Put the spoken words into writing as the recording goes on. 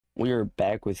We are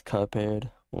back with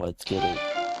Cuphead. Let's get it.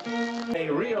 A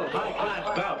real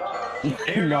high-class bout.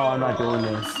 Here No, I'm goes. not doing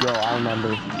this. Yo, I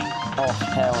remember. Oh,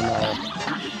 hell no.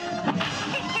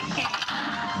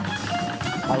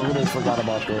 I literally forgot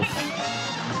about this.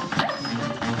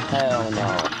 Hell no.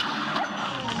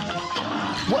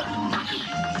 What?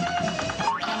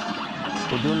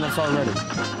 We're doing this already.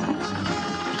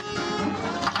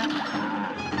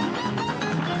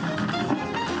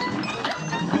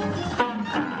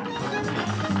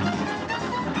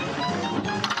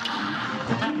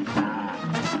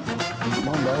 Come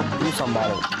on, bro. Do something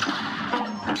about it.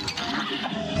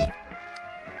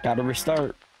 Gotta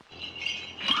restart.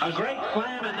 A great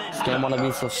slam and then This game wanna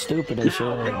be so stupid and shit,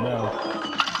 like, bro.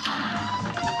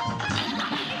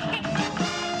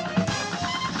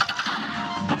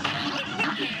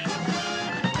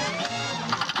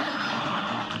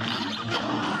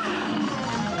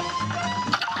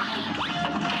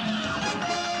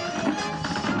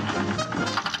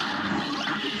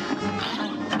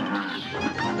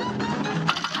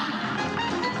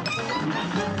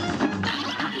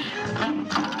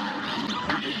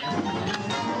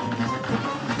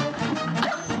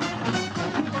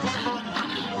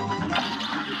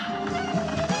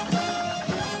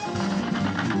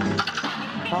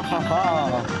 Ha ha ha.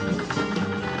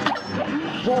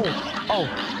 Whoa. Oh,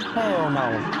 hell no.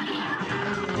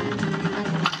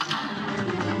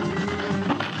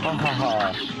 Ha ha ha.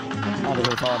 How did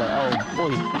we call that? Oh,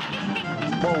 boy.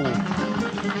 Whoa.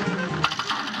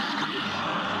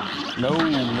 No, no,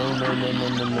 no, no, no, no,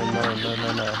 no, no, no, no,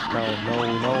 no, no, no,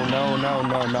 no, no,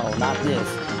 no, no, not this.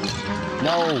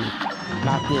 No,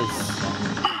 not this.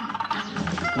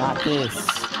 Not this.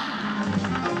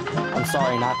 I'm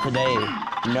sorry, not today.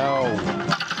 No.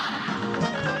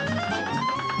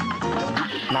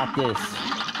 Not this.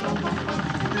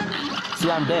 See,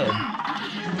 I'm dead.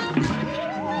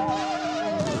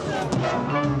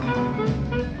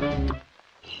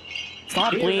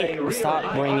 Stop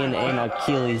bringing in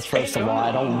Achilles, first of all.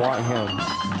 I don't want him.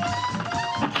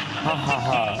 Ha ha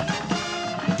ha.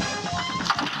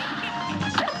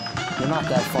 You're not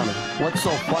that funny. What's so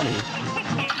funny?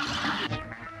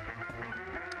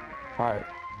 Alright.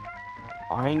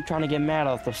 I ain't trying to get mad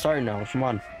off the start now. Come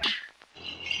on.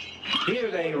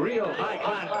 here's a real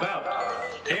high-class bout.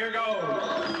 Here goes.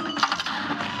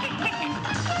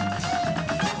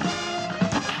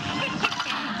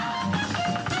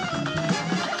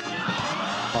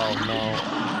 Oh no.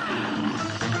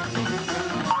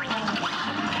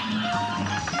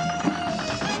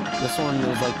 This one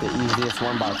is like the easiest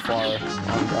one by far.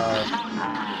 Oh god.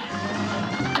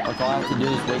 Like all I have to do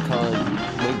is wait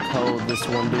till this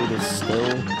one dude is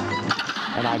still,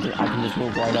 and I can just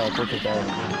move right up. Look at that.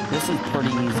 This is pretty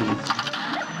easy.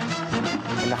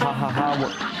 And the ha ha ha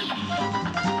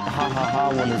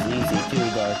one is easy too.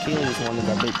 The Achilles one is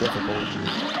a bit difficult.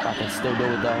 I can still do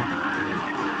it though.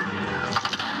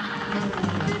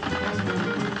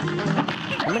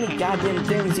 How many goddamn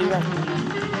things do you have?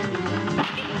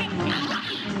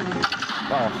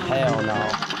 Oh hell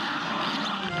no.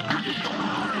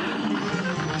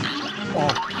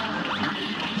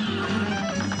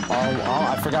 Oh,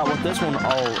 I forgot what this one.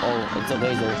 Oh, it's a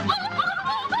laser.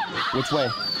 Which way?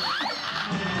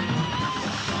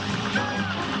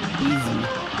 Easy.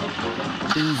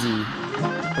 Easy.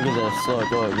 Look at this.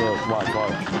 Look.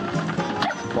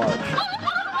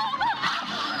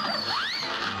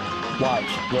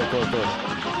 Watch. Look.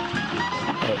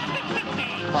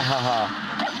 Ha ha ha.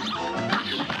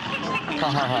 Ha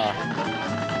ha ha.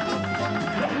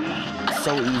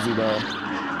 So easy though.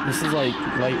 This is like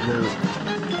lightweight.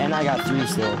 And I got 3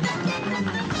 still.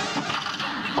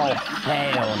 Oh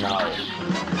hell no.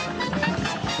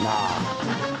 Nah.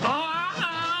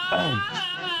 Oh.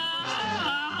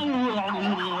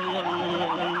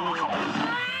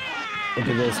 Look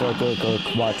at this, look.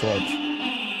 Watch.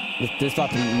 This about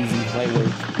to be easy,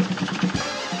 lightweight.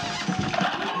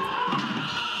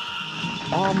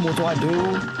 What do I do?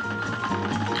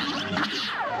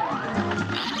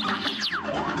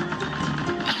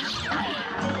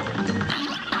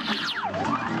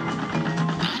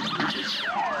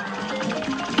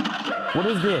 What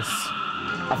is this?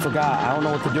 I forgot. I don't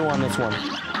know what to do on this one.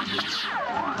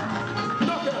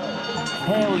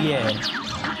 Hell yeah.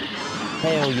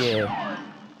 Hell yeah.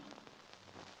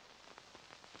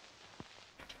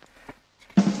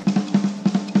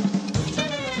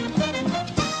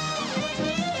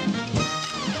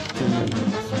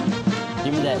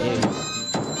 Give me that egg.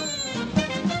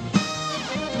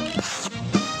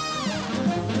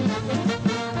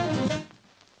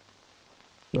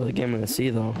 Really game in the sea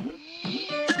though.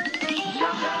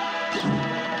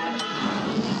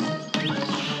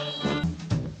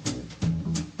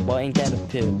 Well, ain't that a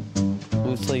pip?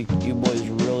 Looks like you boys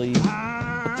really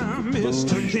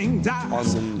Mr. King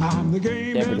Dice, I'm the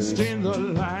debitors. gamest in the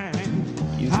land.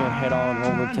 You can head on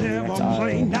over to the next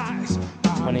aisle. Nice.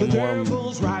 Plenty more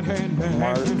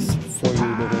marks for you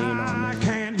to lean on. I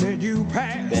can't let you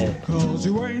pass, Bet. cause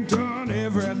you ain't done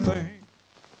everything.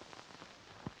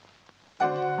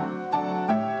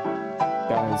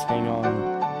 Guys, hang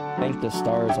on. Thank the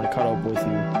stars I caught up with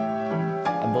you.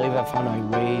 I believe I found my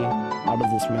way out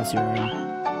of this mess you're in.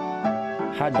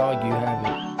 Hot dog, you have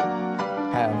it.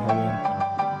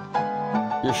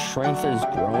 Your strength is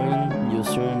growing. You'll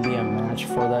soon be a match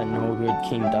for that no-good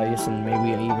King Dice and maybe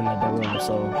even a devil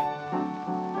himself.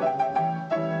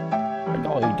 Hot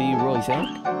dog, do you really think?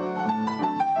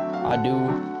 I do,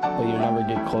 but you never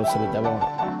get close to the devil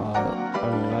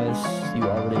unless you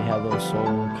already have those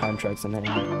soul contracts in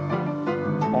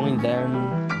hand. Only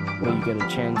then will you get a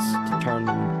chance to turn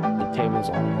the tables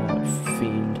on that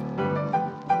fiend.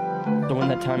 So when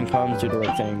that time comes, do the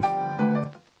right thing.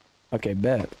 Okay,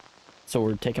 bet. So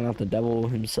we're taking out the devil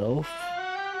himself.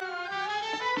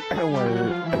 And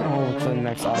we're over to the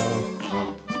next aisle.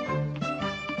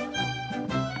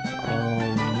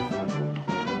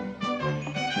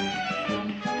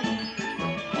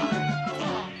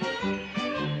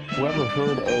 Whoever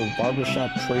heard of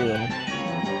Barbershop Trio?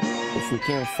 If we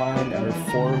can't find our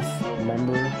fourth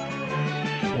member,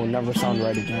 we'll never sound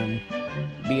right again.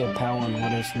 Be a pal and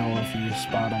let us know if you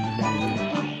spot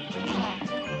anybody.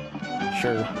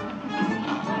 Sure.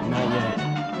 Not yet.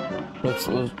 Let's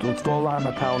go around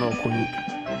the town real quick.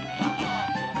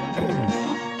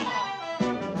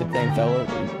 Good thing, fella.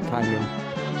 Timing.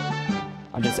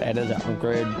 I just added an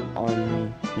upgrade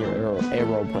on your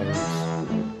aeroplanes.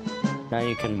 Now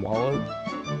you can wallop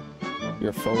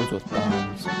your foes with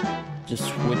bombs. Just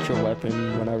switch your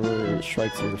weapon whenever it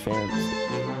strikes your fence.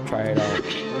 Try it out.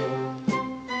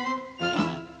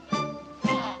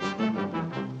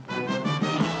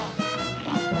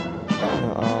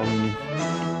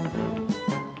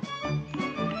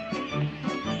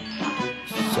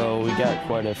 So we got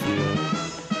quite a few.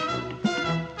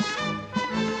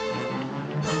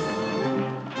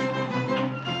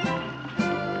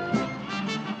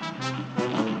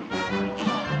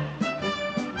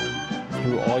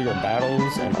 Through all your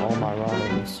battles and all my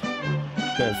runnings,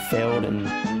 you have failed and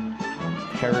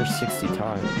perished 60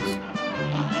 times.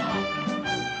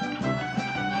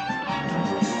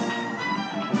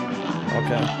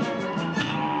 Okay.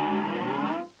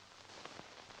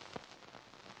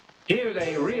 Here's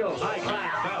a real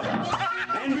high-class bout.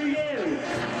 And begin!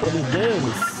 What is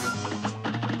this?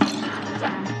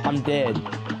 I'm dead.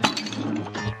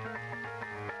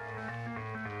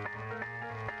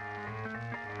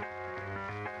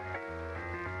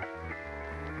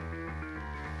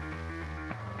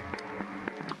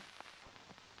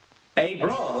 A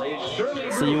brawl is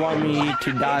surely... So you want me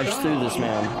to dodge through this,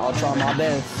 man? I'll try my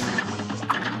best.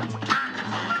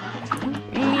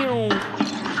 Meow.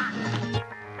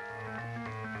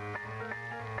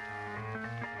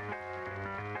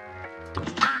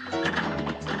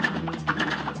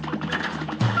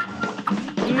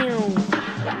 Meow.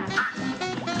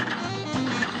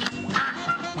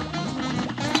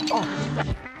 Oh.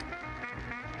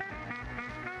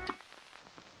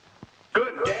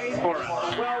 Good day for us.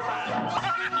 Well,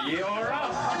 you're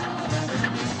up.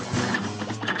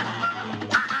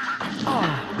 Oh.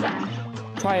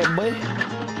 Try it, boy.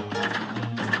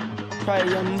 Try it,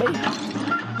 young boy.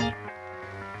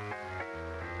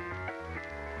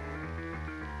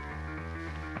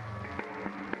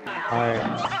 Alright.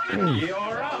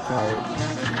 You're up. Alright.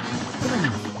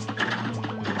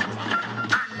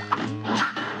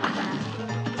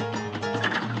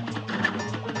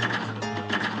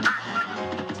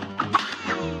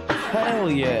 Hell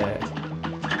yeah.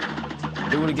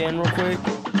 Do it again real quick.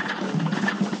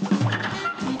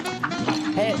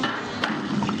 Hey.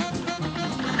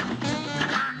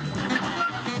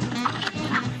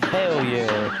 Hell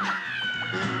yeah.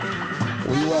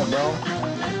 Where you at, bro?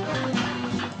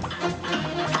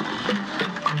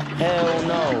 Hell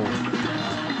no.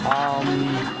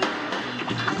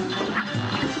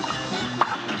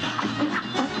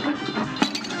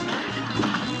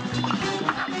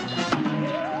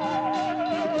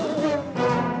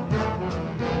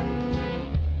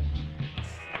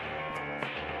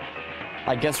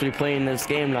 I guess we're playing this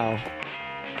game now.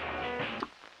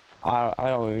 I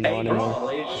don't even know A anymore. brawl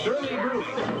is surely brewing.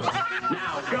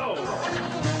 Now go.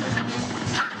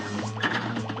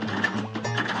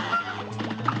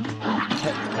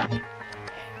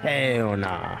 Hell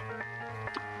nah.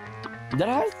 Did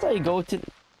I say go to?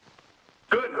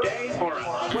 Good day for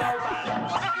us. Well,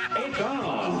 it's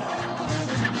on.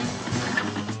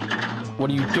 What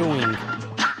are you doing?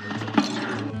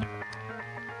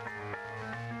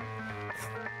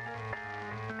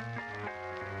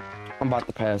 I'm about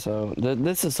to pass out.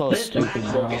 This is so stupid,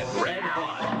 bro.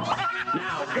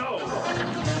 Now go.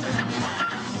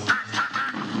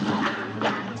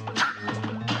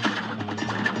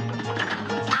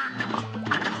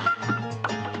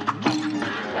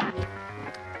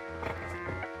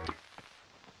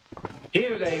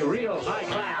 Here's a real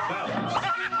high-class bout.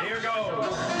 Here goes.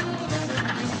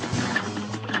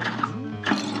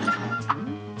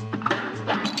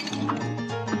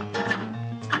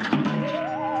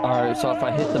 Alright, so if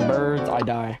I hit the birds, I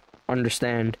die.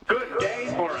 Understand. Good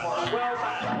day for a swell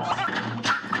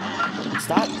battle.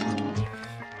 Stop.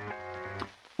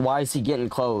 Why is he getting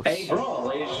close? A brawl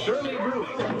is surely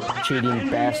brewing. Cheating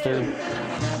bastard.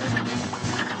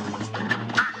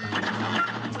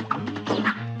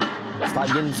 Stop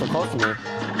getting so close to me.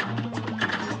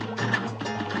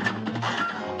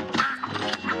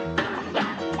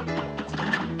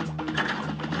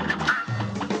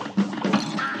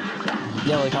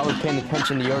 Yeah, like I was paying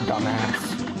attention to your dumb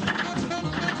ass.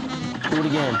 Do it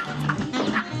again.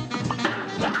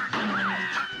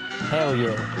 Hell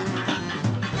yeah.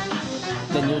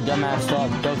 Then your dumb ass still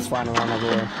have goats flying around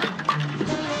everywhere.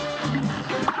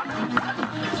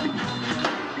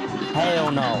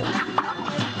 Hell no.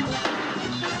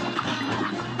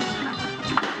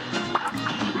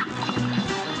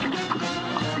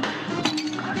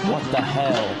 What the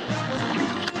hell?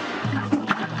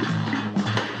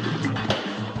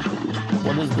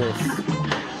 What is this?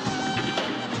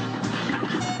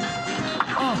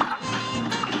 Oh.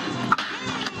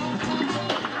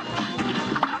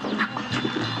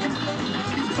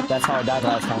 That's how I died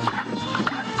last time.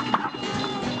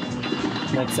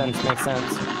 Makes sense, makes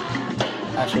sense.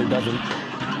 Actually, it doesn't.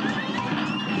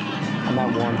 I'm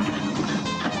at 1.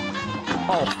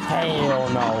 Oh, hell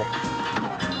no.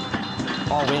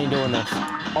 Oh, we ain't doing this.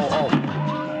 Oh.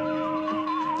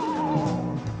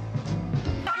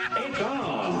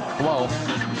 Whoa.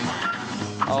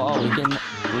 Oh, we can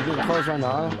close right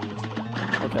now.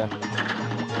 Okay.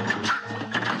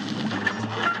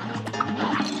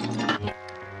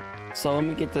 So let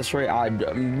me get this right. I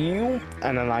you,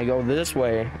 and then I go this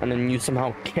way, and then you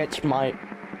somehow catch my.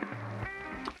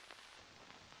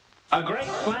 A great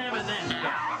slam and then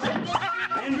stop.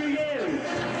 And begin.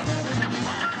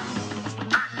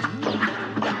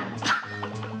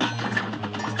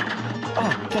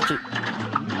 Oh, catch it.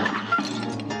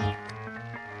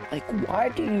 Like, why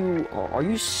do you... Are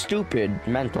you stupid?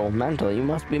 Mental. You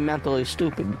must be mentally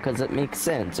stupid, because it makes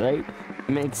sense, right? It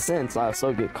makes sense. I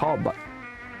still get called, but...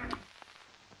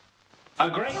 A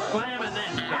great slam and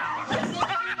then stop.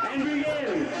 And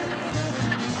begin.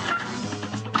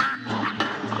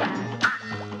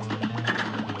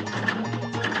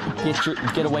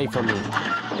 Get away from me.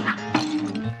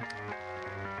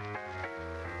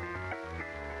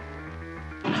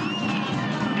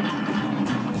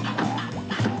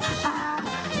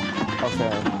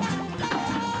 Okay.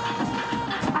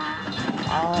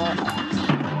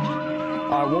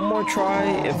 Alright, one more try.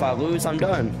 If I lose, I'm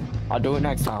done. I'll do it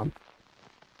next time.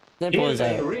 Simple as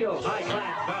that.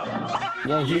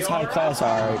 Yeah, he's high class,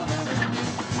 alright.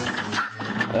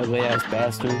 Ugly ass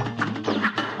bastard.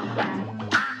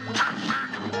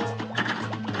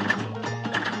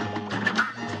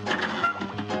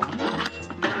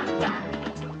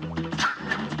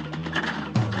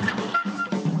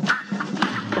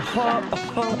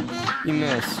 You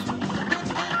missed.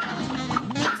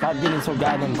 Stop getting so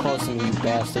goddamn close to me, you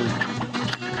bastard.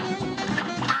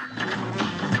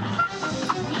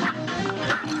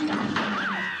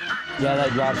 Yeah,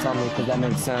 that drops on me because that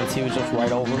makes sense. He was just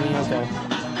right over me. Okay.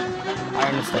 I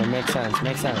understand. Makes sense.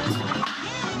 Makes sense.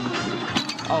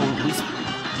 Oh, at least...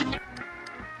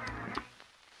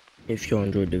 If you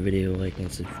enjoyed the video, like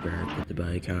and subscribe, hit the bell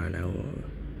icon. I will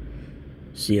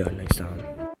see you next time.